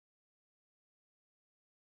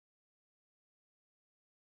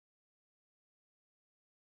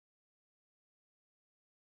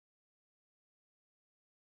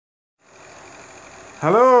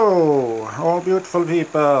Hello, all beautiful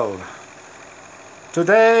people.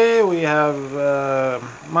 Today we have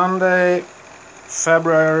Monday,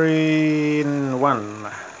 February 1,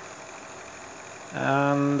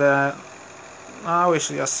 and now we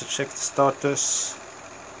should just check the status,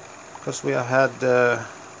 because we have had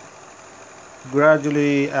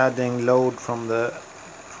gradually adding load from the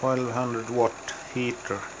 1200 watt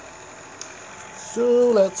heater. So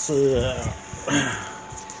let's see.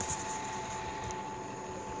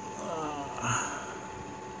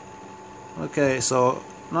 Okay, so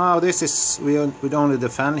now this is with only the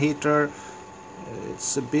fan heater.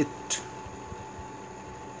 It's a bit,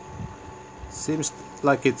 seems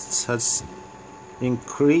like it has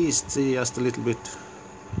increased just a little bit.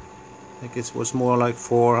 I think it was more like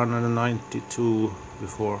 492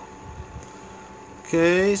 before.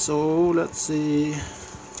 Okay, so let's see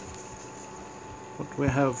what we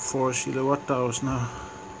have for kilowatt hours now.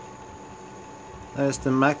 There's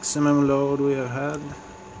the maximum load we have had.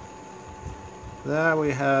 There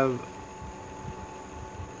we have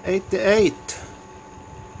 88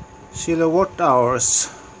 kilowatt hours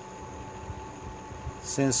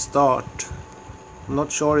since start. I'm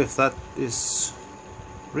not sure if that is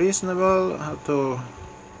reasonable. I have to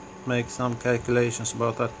make some calculations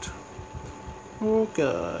about that.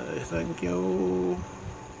 Okay, thank you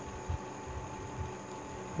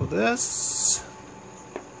for this.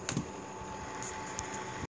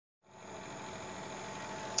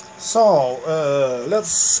 So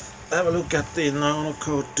let's have a look at the nano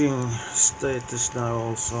coating status now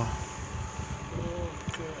also.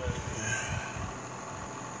 Okay.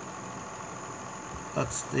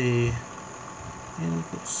 That's the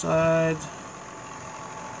input side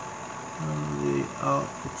and the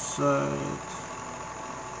output side.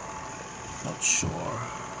 Not sure.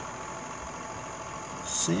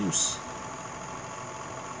 Seems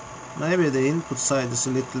maybe the input side is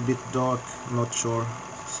a little bit dark. I'm not sure.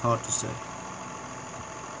 It's hard to say.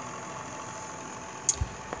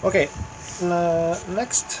 Okay,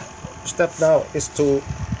 next step now is to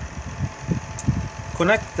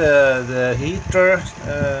connect the heater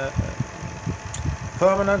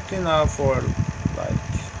permanently now for like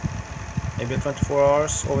maybe 24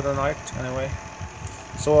 hours over the night anyway.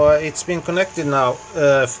 So it's been connected now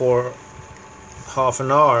for half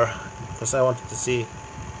an hour, because I wanted to see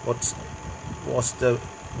what was the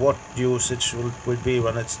watt usage will be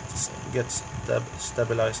when it gets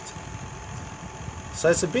stabilized. So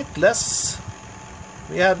it's a bit less.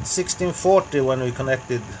 We had 1640 when we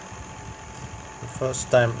connected the first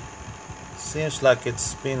time. Seems like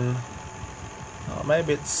it's been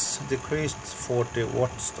maybe it's decreased 40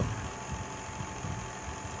 watts then.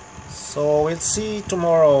 So we'll see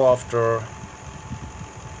tomorrow after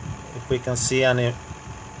if we can see any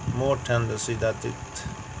more tendency that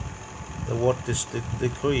the wattage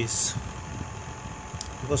decrease,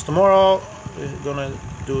 because tomorrow we're gonna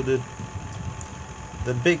do the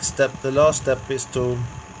big step. The last step is to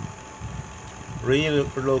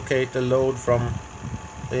relocate the load from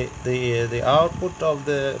the output of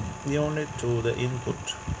the unit to the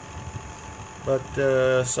input. But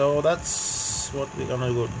so that's what we're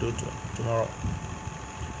gonna go do tomorrow.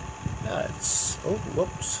 Yeah, it's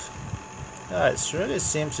whoops. Yeah, it really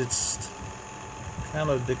seems it's kind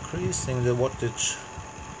of decreasing the wattage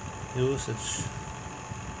usage.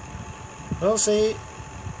 We'll see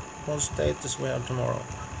what status we have tomorrow.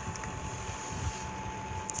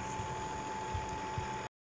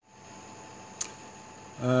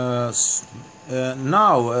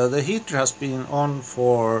 Now the heater has been on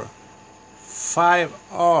for 5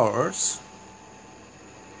 hours,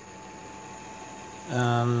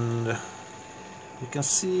 and you can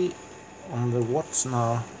see on the watts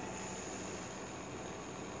now.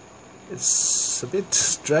 It's a bit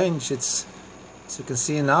strange. It's, as you can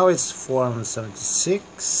see now, it's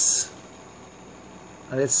 476,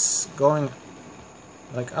 and it's going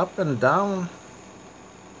like up and down.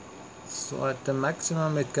 So at the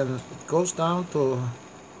maximum it goes down to,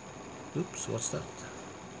 oops, what's that?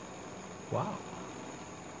 Wow,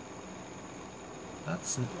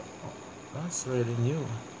 that's really new.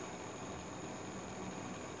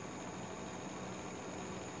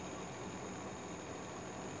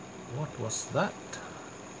 What was that?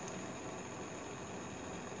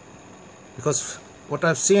 Because what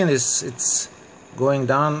I've seen is it's going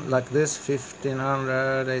down like this,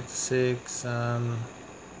 1586, and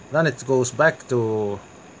then it goes back to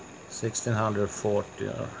 1640.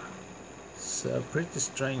 It's a pretty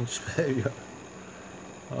strange behavior.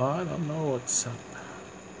 I don't know what's up.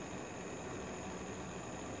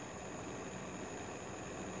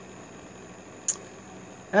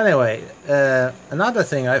 Anyway, another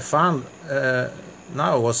thing I found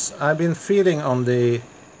now was I've been feeling on the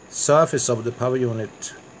surface of the power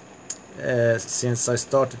unit since I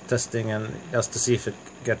started testing, and just to see if it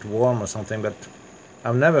get warm or something, but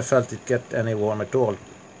I've never felt it get any warm at all.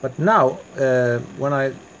 But now when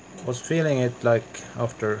I was feeling it, like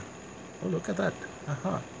after, oh look at that,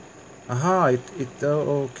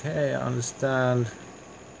 okay, I understand.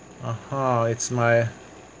 It's my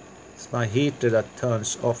heater that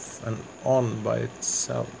turns off and on by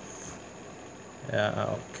itself.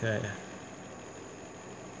 Yeah, okay.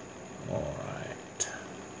 Alright.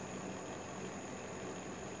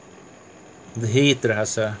 The heater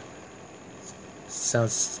has a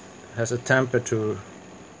temperature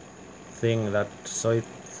thing, that so it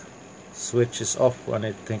switches off when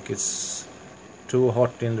it thinks it's too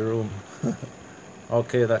hot in the room.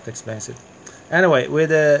 Okay, that explains it. Anyway, with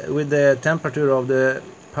the temperature of the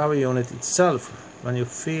power unit itself, when you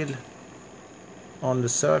feel on the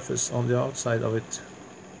surface, on the outside of it,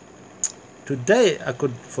 today I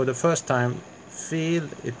could for the first time feel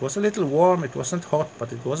it was a little warm. It wasn't hot,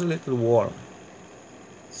 but it was a little warm.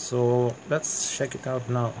 So let's check it out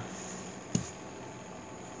now,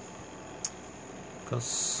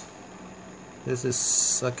 because this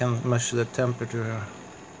is, I can measure the temperature here.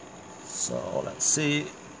 So let's see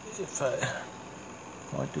if I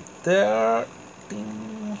point it there.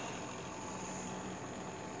 Ding.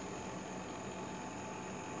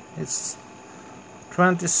 It's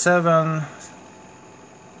 27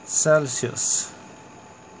 Celsius.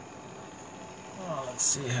 Oh, let's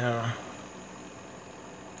see here.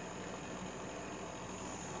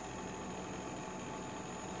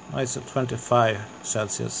 Oh, it's at 25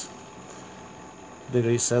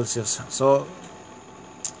 degrees Celsius. So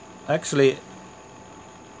actually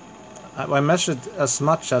I measured as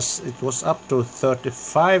much as it was up to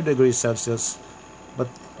 35 degrees Celsius, but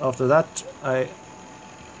after that I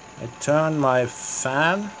turned my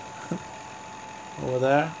fan over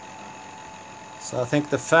there, so I think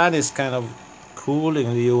the fan is kind of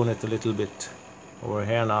cooling the unit a little bit over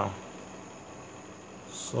here now.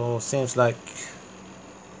 So seems like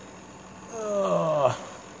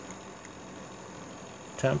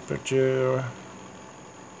temperature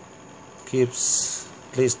keeps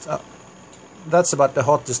at least that's about the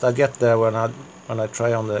hottest I get there when I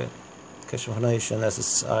try on the Keshe Foundation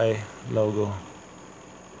SSI logo.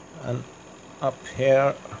 And up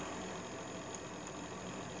here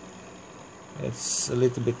it's a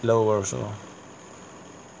little bit lower, so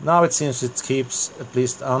now it seems it keeps at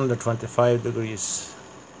least under 25 degrees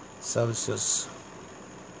Celsius.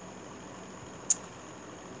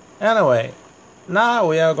 Anyway, now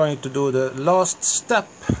we are going to do the last step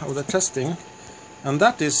of the testing, and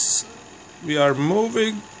that is we are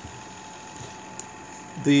moving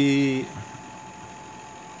the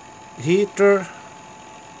heater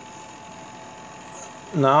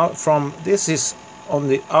now from, this is on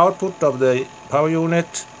the output of the power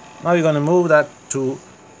unit. Now we're going to move that to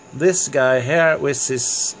this guy here, which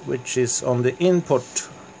is on the input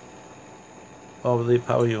of the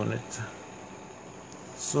power unit.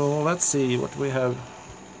 So let's see what we have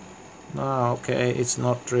now. Okay, it's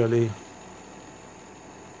not really,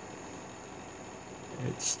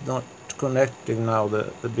 it's not connecting now.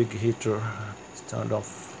 The big heater is turned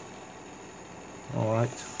off.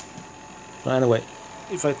 Alright, so anyway,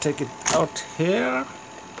 if I take it out here,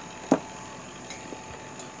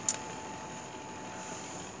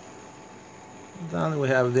 then we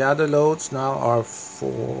have the other loads now are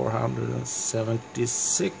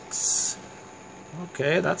 476.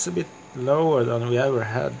 Okay, that's a bit lower than we ever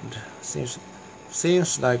had.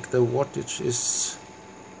 Seems like the wattage is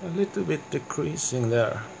a little bit decreasing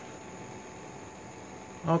there.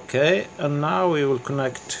 Okay, and now we will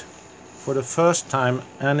connect for the first time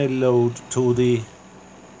any load to the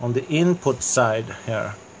on the input side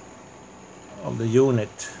here of the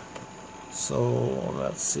unit. So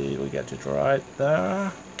let's see, we get it right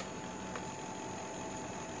there.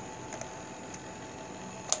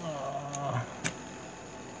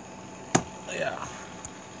 Yeah,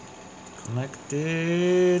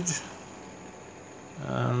 connected,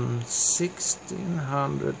 and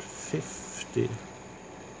 1650.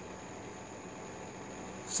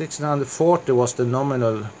 1640 was the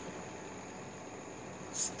nominal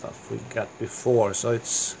stuff we got before, so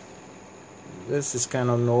this is kind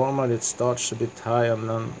of normal. It starts a bit high and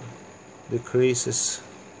then decreases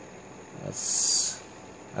as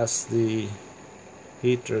the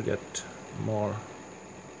heater get more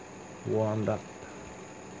warmed up.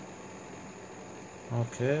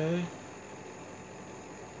 Okay,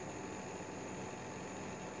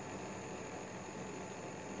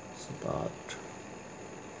 it's about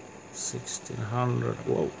 1600.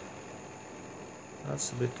 Whoa,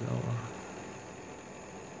 That's a bit lower.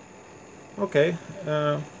 Okay,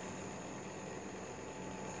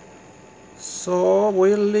 so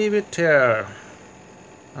we'll leave it here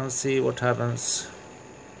and see what happens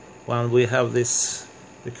when we have this,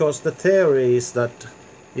 because the theory is that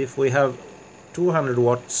if we have 200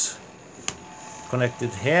 watts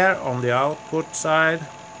connected here on the output side,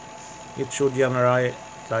 it should generate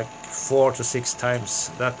like 4 to 6 times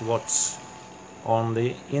that watts on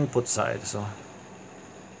the input side.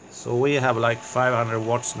 So we have like 500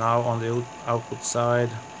 watts now on the output side,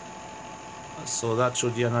 so that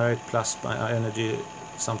should generate plasma energy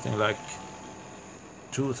something like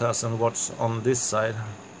 2000 watts on this side.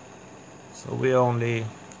 So we only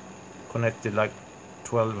connected like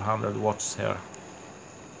 1200 watts here.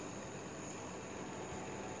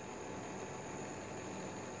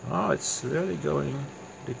 Oh, it's really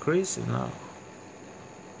decreasing now.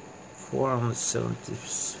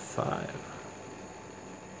 475.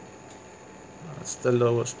 That's the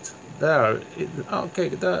lowest. There, okay,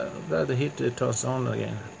 there the heater turns on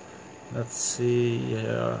again. Let's see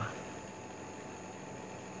here.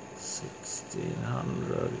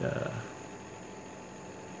 1600, yeah.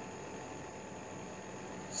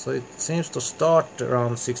 So it seems to start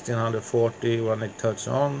around 1640 when it turns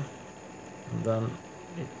on, and then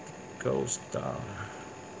it goes down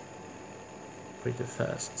pretty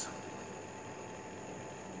fast.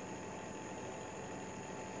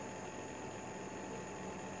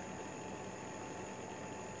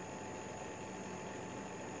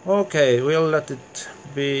 Okay, we'll let it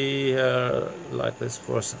be like this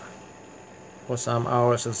for some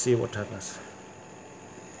hours and see what happens.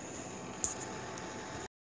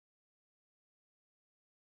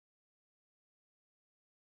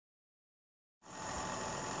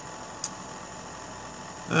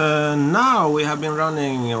 Now we have been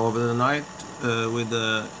running over the night with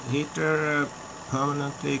the heater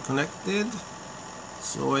permanently connected,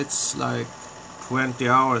 so it's like 20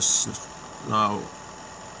 hours now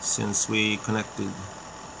since we connected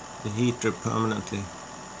the heater permanently,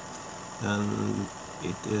 and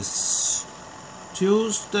it is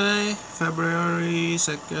Tuesday, February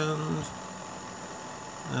 2nd,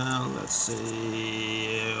 and let's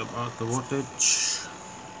see about the wattage.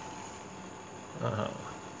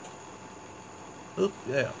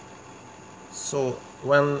 Yeah. So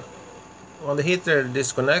when the heater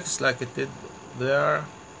disconnects like it did there,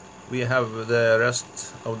 we have the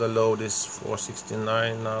rest of the load is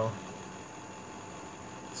 469 now,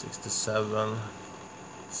 67.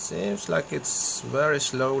 Seems like it's very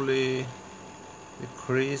slowly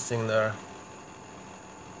decreasing there,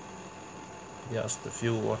 just a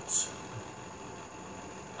few watts.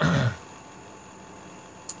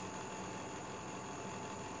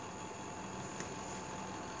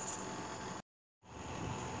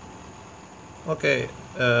 Okay,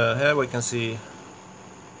 here we can see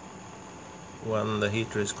when the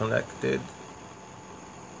heater is connected,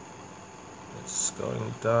 it's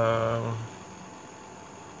going down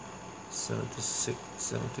 76,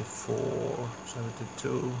 74,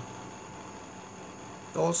 72.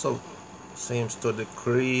 It also seems to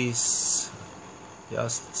decrease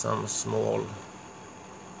just some small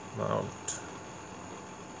amount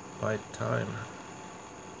by time.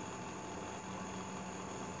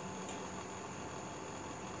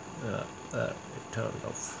 Yeah, there, it turned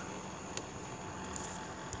off.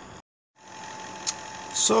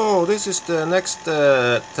 So this is the next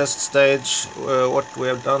test stage. What we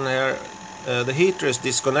have done here, the heater is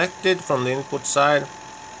disconnected from the input side,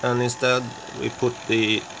 and instead we put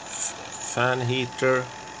the fan heater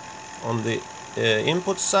on the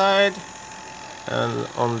input side, and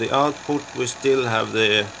on the output we still have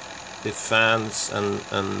the fans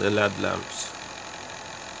and the LED lamps.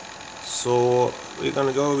 So we're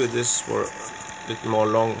gonna go with this for a bit more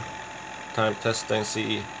long time testing,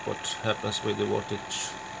 see what happens with the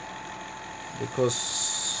wattage,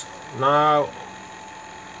 because now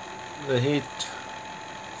the heat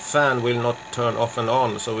fan will not turn off and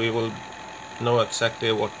on, so we will know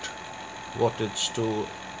exactly what wattage to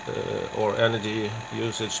or energy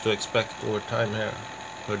usage to expect over time here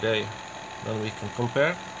per day. Then we can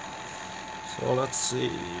compare. So let's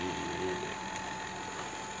see.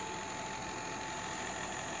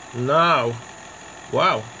 Now,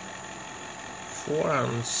 wow,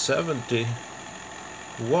 470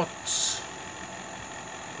 watts.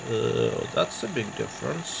 That's a big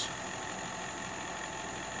difference.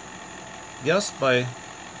 Just by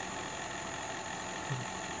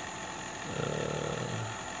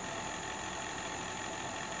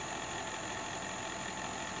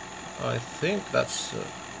I think that's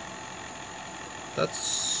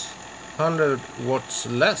 100 watts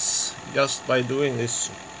less just by doing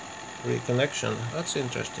this reconnection. That's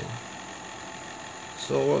interesting.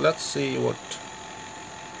 So let's see what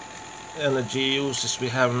energy uses we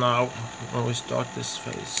have now when we start this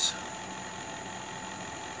phase.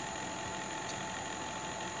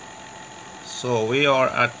 So we are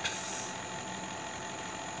at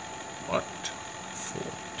what?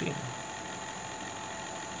 14.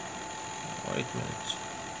 Wait a minute.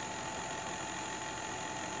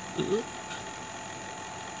 Oop.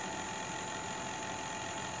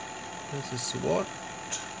 This is watt,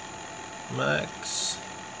 max,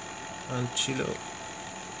 and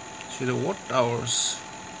kilowatt hours.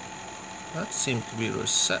 That seemed to be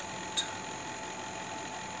reset.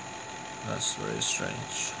 That's very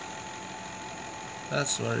strange.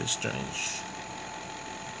 That's very strange.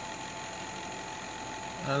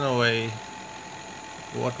 Anyway,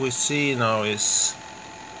 what we see now is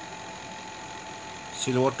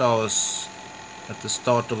kilowatt hours at the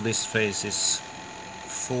start of this phase is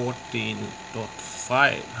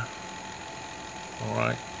 14.5.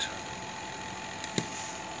 Alright.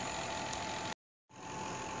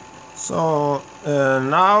 So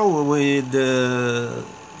now with the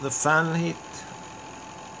fan heat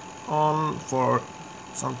on for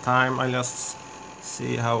some time, I just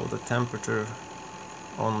see how the temperature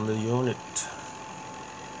on the unit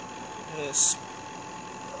is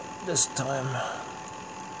this time.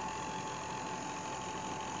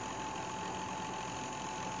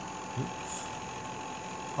 Oops.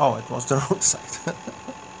 Oh, it was the wrong side.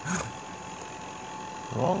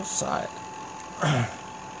 Wrong side.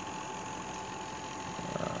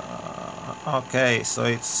 Okay, so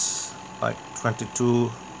it's like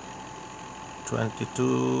 22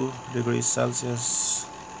 degrees Celsius.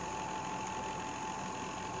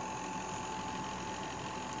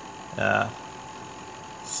 Yeah.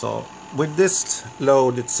 So with this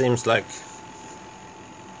load, it seems like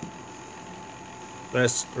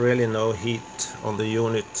there's really no heat on the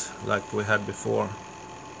unit like we had before.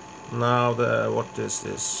 Now what is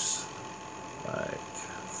this? Like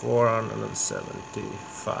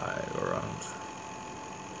 475 around.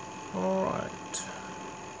 Alright.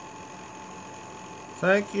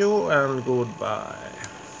 Thank you and goodbye.